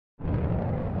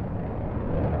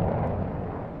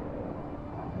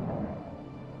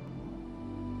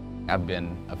I've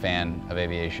been a fan of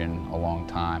aviation a long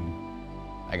time.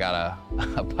 I got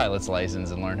a pilot's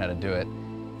license and learned how to do it,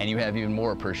 and you have even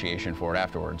more appreciation for it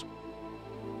afterwards.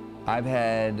 I've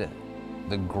had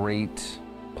the great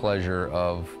pleasure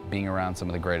of being around some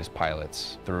of the greatest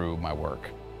pilots through my work,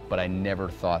 but I never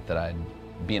thought that I'd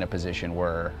be in a position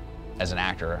where, as an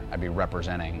actor, I'd be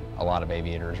representing a lot of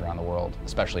aviators around the world,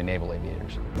 especially naval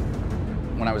aviators.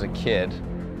 When I was a kid,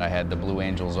 I had the Blue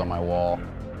Angels on my wall.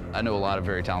 I know a lot of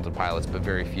very talented pilots, but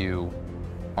very few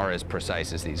are as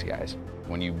precise as these guys.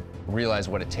 When you realize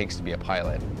what it takes to be a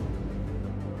pilot,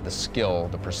 the skill,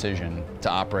 the precision to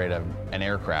operate an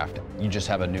aircraft, you just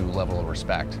have a new level of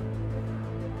respect.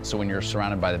 So when you're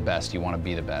surrounded by the best, you want to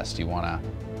be the best. You want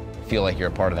to feel like you're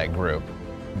a part of that group.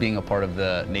 Being a part of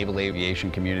the naval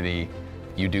aviation community,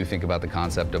 you do think about the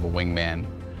concept of a wingman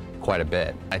quite a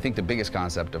bit. I think the biggest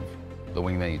concept of the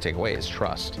wingman you take away is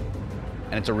trust.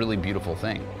 And it's a really beautiful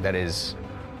thing that is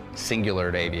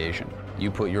singular to aviation.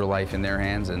 You put your life in their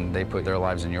hands and they put their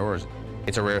lives in yours.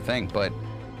 It's a rare thing, but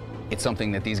it's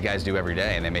something that these guys do every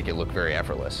day and they make it look very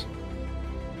effortless.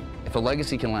 If a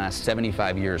legacy can last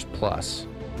 75 years plus,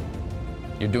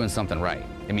 you're doing something right.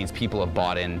 It means people have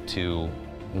bought into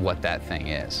what that thing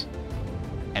is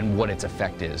and what its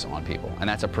effect is on people, and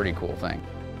that's a pretty cool thing.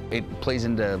 It plays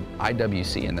into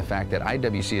IWC and the fact that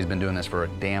IWC has been doing this for a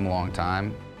damn long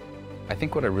time. I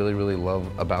think what I really, really love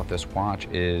about this watch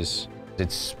is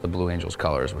it's the Blue Angels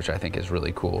colors, which I think is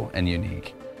really cool and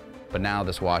unique. But now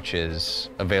this watch is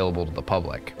available to the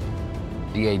public.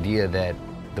 The idea that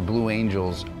the Blue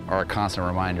Angels are a constant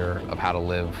reminder of how to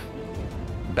live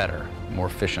better, more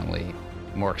efficiently,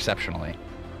 more exceptionally.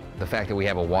 The fact that we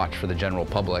have a watch for the general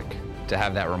public to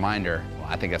have that reminder, well,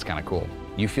 I think that's kind of cool.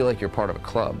 You feel like you're part of a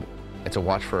club. It's a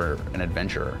watch for an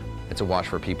adventurer. It's a watch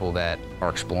for people that are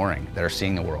exploring, that are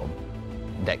seeing the world,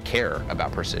 that care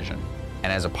about precision.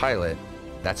 And as a pilot,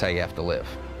 that's how you have to live.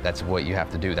 That's what you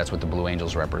have to do. That's what the Blue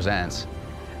Angels represents.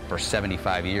 For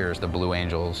 75 years, the Blue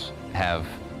Angels have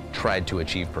tried to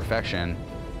achieve perfection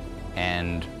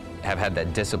and have had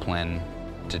that discipline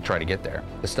to try to get there.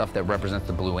 The stuff that represents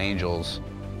the Blue Angels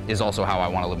is also how I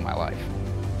want to live my life.